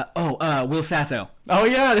 Will Sasso. Oh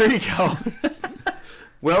yeah, there you go.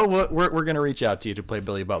 Well, we're going to reach out to you to play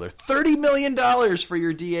Billy Butler. $30 million for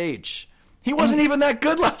your DH. He wasn't even that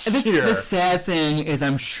good last year. The sad thing is,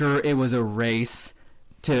 I'm sure it was a race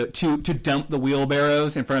to dump the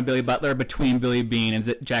wheelbarrows in front of Billy Butler between Billy Beane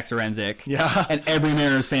and Jack Zarenzik. Yeah. And every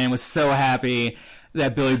Mariners fan was so happy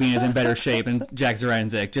that Billy Beane is in better shape and Jack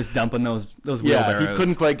Zarenzik just dumping those wheelbarrows. Yeah, he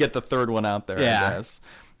couldn't quite get the third one out there, I guess.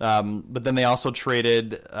 But then they also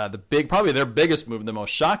traded probably their biggest move, the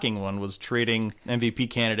most shocking one, was trading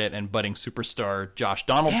MVP candidate and budding superstar Josh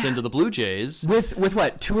Donaldson to the Blue Jays. With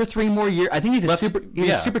what, 2 or 3 more years? I think he's a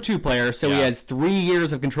Super 2 player, so he has 3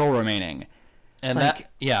 years of control remaining. And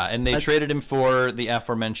they traded him for the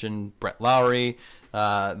aforementioned Brett Lowry.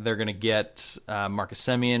 They're going to get Marcus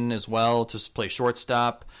Semien as well to play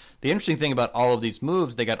shortstop. The interesting thing about all of these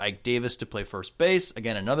moves, they got Ike Davis to play first base.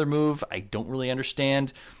 Again, another move I don't really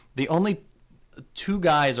understand. The only 2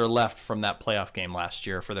 guys are left from that playoff game last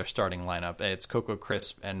year for their starting lineup. It's Coco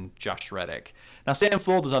Crisp and Josh Reddick. Now, Sam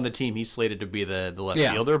Fuld was on the team. He's slated to be the left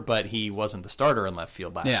fielder, but he wasn't the starter in left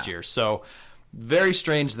field last year. So very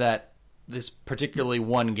strange that this particularly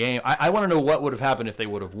one game. I want to know what would have happened if they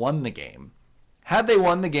would have won the game. Had they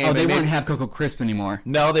won the game... they wouldn't have Coco Crisp anymore.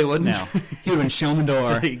 No, they wouldn't. No. He would have been showman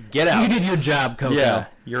door. Get out. You did your job, Coco. Yeah,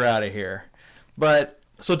 you're out of here. But,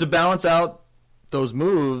 so to balance out those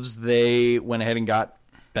moves, they went ahead and got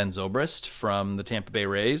Ben Zobrist from the Tampa Bay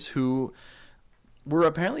Rays, who were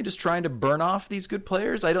apparently just trying to burn off these good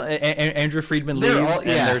players. Andrew Friedman leaves, and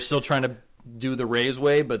they're still trying to do the Rays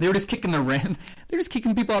way, but they were just kicking they're just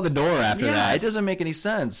kicking people out the door after that. Yeah, it doesn't make any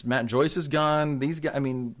sense. Matt Joyce is gone. These guys,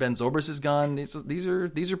 Ben Zobrist is gone. These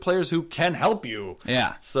are players who can help you.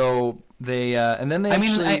 Yeah. So they and then they.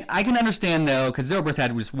 I can understand though, because Zobrist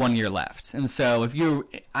had just 1 year left, and so if you,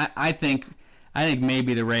 I think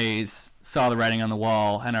maybe the Rays saw the writing on the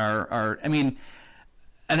wall and are. I think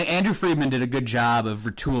Andrew Friedman did a good job of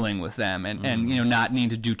retooling with them and not needing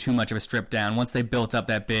to do too much of a strip down once they built up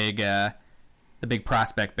that big. The big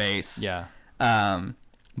prospect base. Yeah.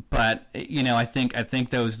 But I think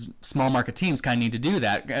those small market teams kind of need to do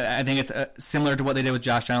that. I think it's similar to what they did with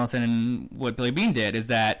Josh Donaldson and what Billy Beane did. Is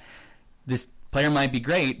that this player might be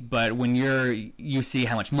great, but when you see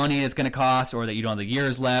how much money it's going to cost, or that you don't have the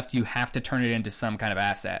years left, you have to turn it into some kind of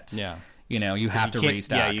asset. Yeah. You have to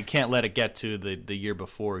restock. Yeah, you can't let it get to the year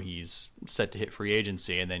before he's set to hit free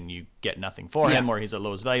agency, and then you get nothing for him, or he's at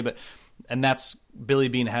lowest value. And that's Billy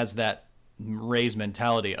Beane has that Rays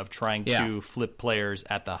mentality of trying to flip players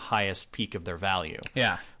at the highest peak of their value.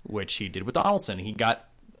 Yeah. Which he did with Donaldson. He got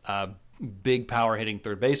a big power hitting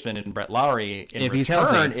third baseman in Brett Lowry in he's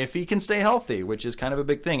healthy. If he can stay healthy, which is kind of a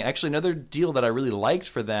big thing. Actually, another deal that I really liked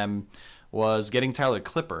for them was getting Tyler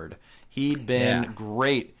Clippard. He'd been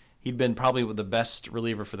great. He'd been probably the best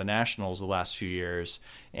reliever for the Nationals the last few years,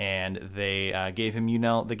 and they gave him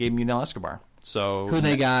Yunel Escobar. So who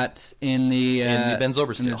they got in the Ben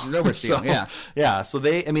Zobrist deal. Yeah. So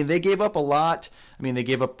they gave up a lot. They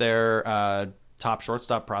gave up their top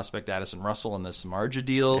shortstop prospect Addison Russell in the Samardzija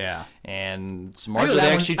deal. Yeah, and Samardzija they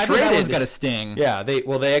actually traded. That one's got a sting. Yeah,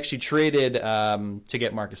 they actually traded to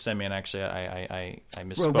get Marcus Semien. Actually, I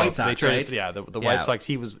misspoke. White Sox, they traded, right? Yeah, the White Sox.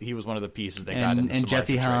 He was one of the pieces they got in the and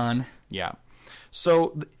Jesse Hahn. Yeah.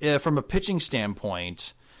 So from a pitching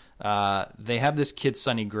standpoint, they have this kid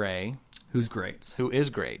Sonny Gray. Who is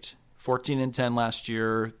great. 14-10 last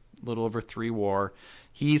year, a little over 3 WAR.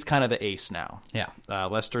 He's kind of the ace now. Yeah.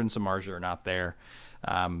 Lester and Samardzija are not there.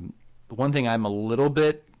 One thing I'm a little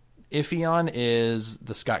bit iffy on is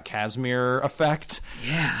the Scott Kazmir effect.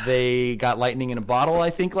 Yeah. They got lightning in a bottle, I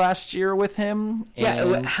think, last year with him.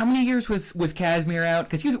 Yeah. How many years was Kazmir out?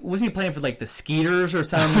 Because wasn't he playing for the Skeeters or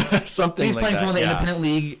something? Something he was playing for one of the independent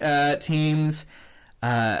league teams.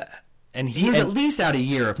 And he was at least out a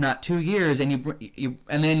year, if not 2 years, and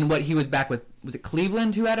then he was back with, was it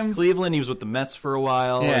Cleveland who had him? Cleveland, he was with the Mets for a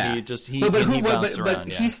while. Yeah. He bounced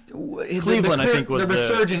around. Cleveland, I think, was the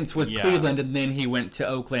resurgence was Cleveland, and then he went to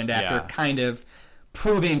Oakland after kind of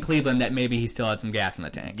proving Cleveland that maybe he still had some gas in the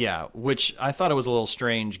tank. Yeah, which I thought it was a little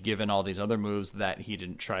strange given all these other moves that he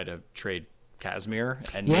didn't try to trade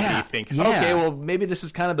Kazmir and maybe think, okay, well, maybe this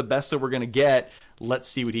is kind of the best that we're going to get. Let's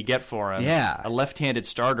see what he get for him. Yeah. A left-handed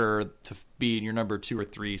starter to be in your number 2 or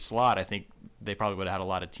 3 slot, I think they probably would have had a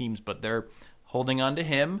lot of teams, but they're holding on to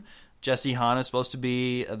him. Jesse Hahn is supposed to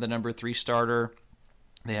be the number 3 starter.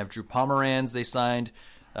 They have Drew Pomeranz they signed.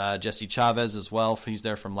 Jesse Chavez as well. He's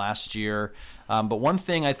there from last year. But one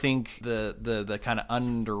thing I think the kind of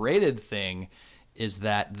underrated thing is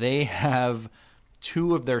that they have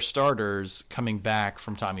two of their starters coming back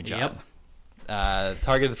from Tommy John. Yep.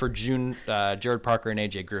 Targeted for June, Jared Parker and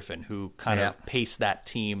AJ Griffin, who kind of paced that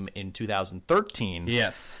team in 2013.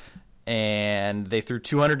 Yes. And they threw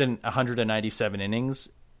 197 innings,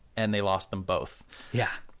 and they lost them both. Yeah.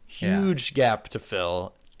 Huge gap to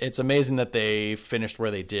fill. It's amazing that they finished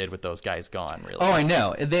where they did with those guys gone, really. Oh, I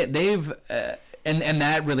know. They've and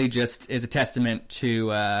that really just is a testament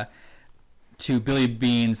to Billy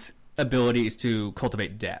Beane's abilities to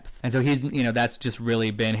cultivate depth. And so he's, that's just really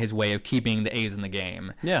been his way of keeping the A's in the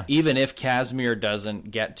game. Yeah. Even if Kazmir doesn't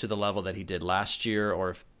get to the level that he did last year, or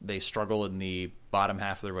if they struggle in the bottom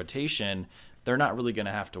half of the rotation, they're not really going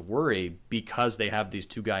to have to worry because they have these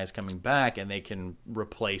two guys coming back and they can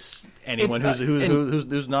replace anyone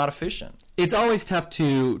who's not efficient. It's always tough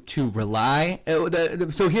to rely.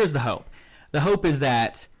 So here's the hope. The hope is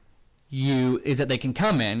that they can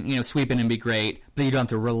come in, sweep in and be great, but you don't have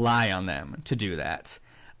to rely on them to do that.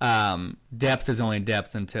 Depth is only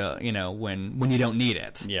depth until when you don't need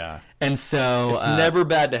it. Yeah, and so it's never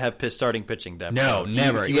bad to have starting pitching depth. No,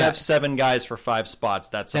 never. You have 7 guys for 5 spots.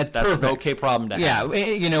 That's an okay problem to have.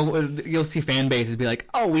 Yeah, you'll see fan bases be like,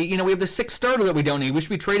 oh, we have the 6th starter that we don't need. We should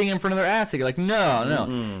be trading him for another asset. You're like, no,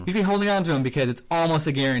 you should be holding on to him because it's almost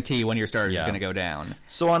a guarantee when your starter is going to go down.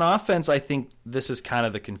 So on offense, I think this is kind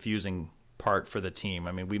of the confusing part for the team.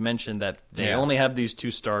 I mean, we mentioned that they only have these 2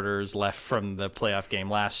 starters left from the playoff game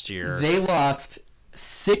last year. They lost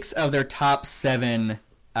 6 of their top 7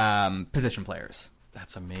 position players.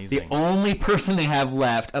 That's amazing. The only person they have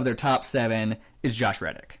left of their top 7 is Josh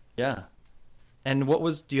Reddick. Yeah. And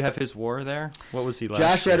do you have his WAR there? What was he last year?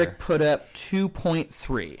 Josh Reddick put up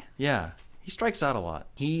 2.3. Yeah. He strikes out a lot.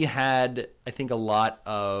 He had, I think, a lot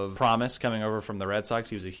of promise coming over from the Red Sox.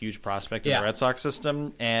 He was a huge prospect in the Red Sox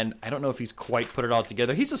system, and I don't know if he's quite put it all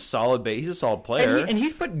together. He's a solid player. And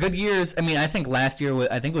he's put good years. I mean, I think last year was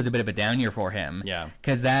a bit of a down year for him. Yeah.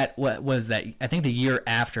 Because I think the year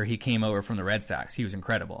after he came over from the Red Sox, he was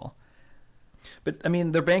incredible. But, I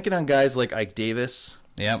mean, they're banking on guys like Ike Davis.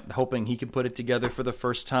 Yep. Hoping he can put it together for the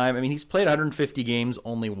first time. I mean, he's played 150 games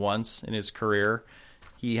only once in his career.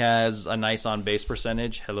 He has a nice on-base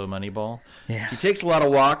percentage. Hello, Moneyball. Yeah. He takes a lot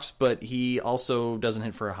of walks, but he also doesn't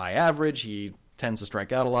hit for a high average. He tends to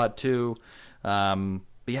strike out a lot, too. But,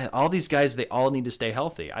 yeah, all these guys, they all need to stay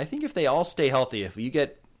healthy. I think if they all stay healthy, if you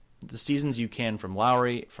get the seasons you can from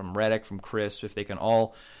Lowry, from Reddick, from Crisp, if they can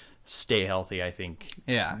all stay healthy, I think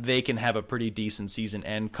they can have a pretty decent season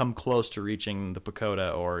and come close to reaching the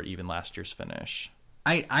PECOTA or even last year's finish.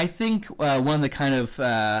 I think one of the kind of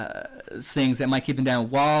things that might keep them down,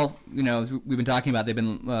 while, as we've been talking about, they've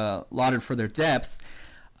been lauded for their depth,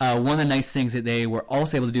 one of the nice things that they were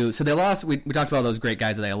also able to do, so they lost, we talked about all those great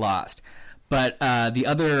guys that they lost, but the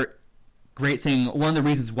other great thing, one of the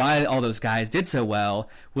reasons why all those guys did so well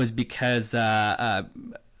was because Bob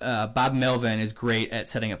Melvin is great at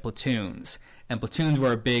setting up platoons, and platoons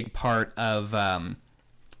were a big part of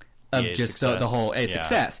just the whole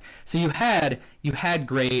success. So you had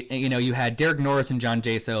great, you had Derek Norris and John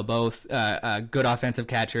Jaso, both good offensive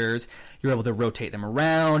catchers. You were able to rotate them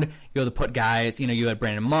around. You were able to put guys, you had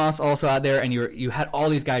Brandon Moss also out there, and you had all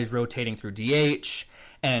these guys rotating through DH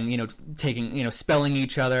and, taking, spelling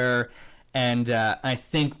each other. And I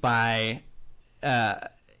think by, they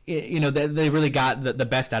really got the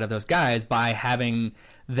best out of those guys by having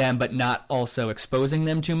them, but not also exposing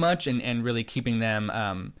them too much and really keeping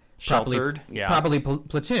them sheltered, properly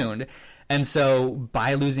platooned. And so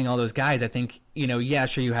by losing all those guys, I think, sure,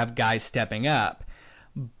 you have guys stepping up,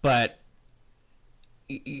 but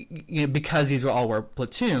because these all were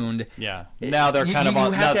platooned, now they're kind of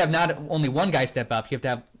on. You have to have not only one guy step up, you have to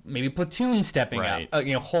have maybe platoons stepping up,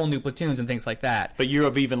 whole new platoons and things like that. But you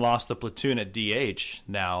have even lost the platoon at DH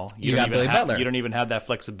now. You got Billy Butler. You don't even have that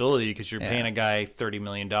flexibility because you're paying a guy $30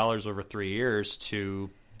 million over 3 years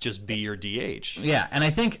to just be your DH. Yeah, and I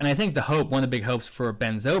think the hope, one of the big hopes for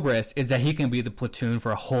Ben Zobrist is that he can be the platoon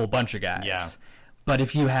for a whole bunch of guys. Yeah. But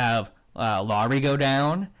if you have Lowry go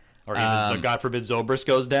down, or even so, God forbid, Zobrist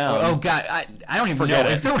goes down. Oh God, I don't even know.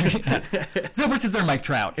 Zobrist is their Mike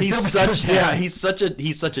Trout. He's such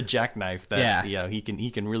a jackknife that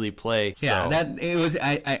he can really play. Yeah, so. that it was.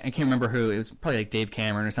 I can't remember who it was. Probably like Dave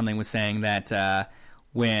Cameron or something was saying that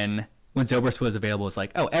when Zobrist was available, it's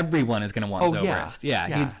like, everyone is going to want Zobrist.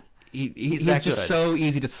 Yeah. He's just so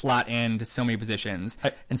easy to slot into so many positions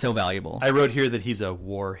and so valuable. I wrote here that he's a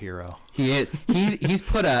war hero. He is. He's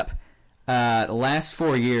put up the last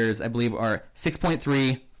 4 years, I believe, are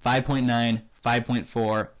 6.3, 5.9,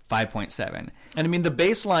 5.4, 5.7. And I mean, the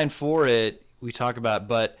baseline for it, we talk about,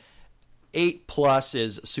 but 8+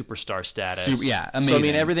 is superstar status. Amazing. So I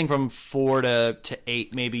mean, everything from 4 to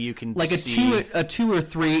 8, maybe you can like see. a 2 or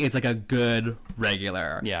 3 is like a good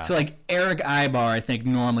regular. Yeah. So like Eric Ibar, I think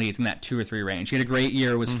normally is in that 2 or 3 range. He had a great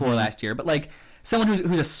year, was 4 last year, but like someone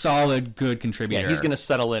who's a solid, good contributor. Yeah, he's going to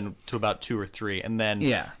settle in to about 2 or 3, and then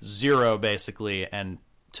 0 basically, and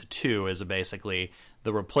to 2 is basically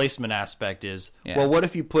the replacement aspect is, well, what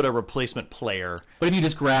if you put a replacement player? What if you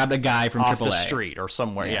just grabbed a guy from off AAA? The street or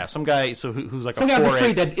somewhere? Yeah, some guy who's like some a guy off the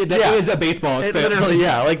street that is a baseball expert. Literally,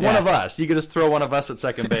 one of us. You could just throw one of us at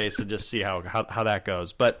second base and just see how that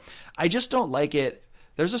goes. But I just don't like it.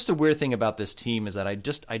 There's just a weird thing about this team is that I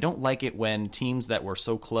don't like it when teams that were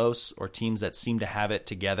so close or teams that seem to have it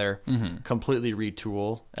together completely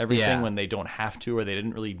retool everything when they don't have to or they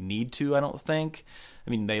didn't really need to, I don't think. I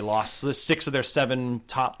mean, they lost 6 of their 7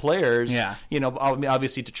 top players,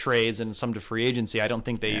 obviously to trades and some to free agency. I don't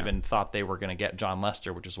think they even thought they were going to get John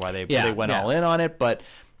Lester, which is why they went all in on it. But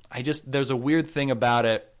there's a weird thing about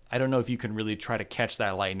it. I don't know if you can really try to catch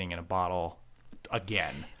that lightning in a bottle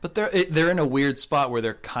again. But they're in a weird spot where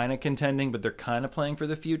they're kind of contending, but they're kind of playing for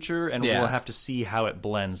the future, and we'll have to see how it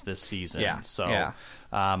blends this season.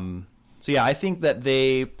 I think that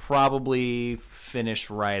they probably finish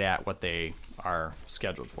right at what they are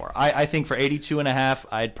scheduled for. I think for 82.5,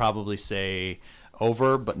 I'd probably say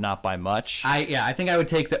over, but not by much. I think I would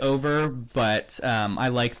take the over, but I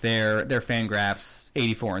like their Fangraphs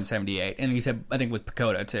 84 and 78, and you said I think with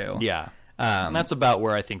Pacoda too. Yeah. And that's about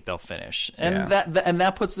where I think they'll finish, and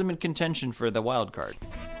that puts them in contention for the wild card.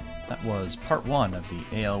 That was part 1 of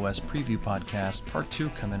the AL West Preview Podcast. Part 2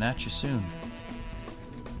 coming at you soon.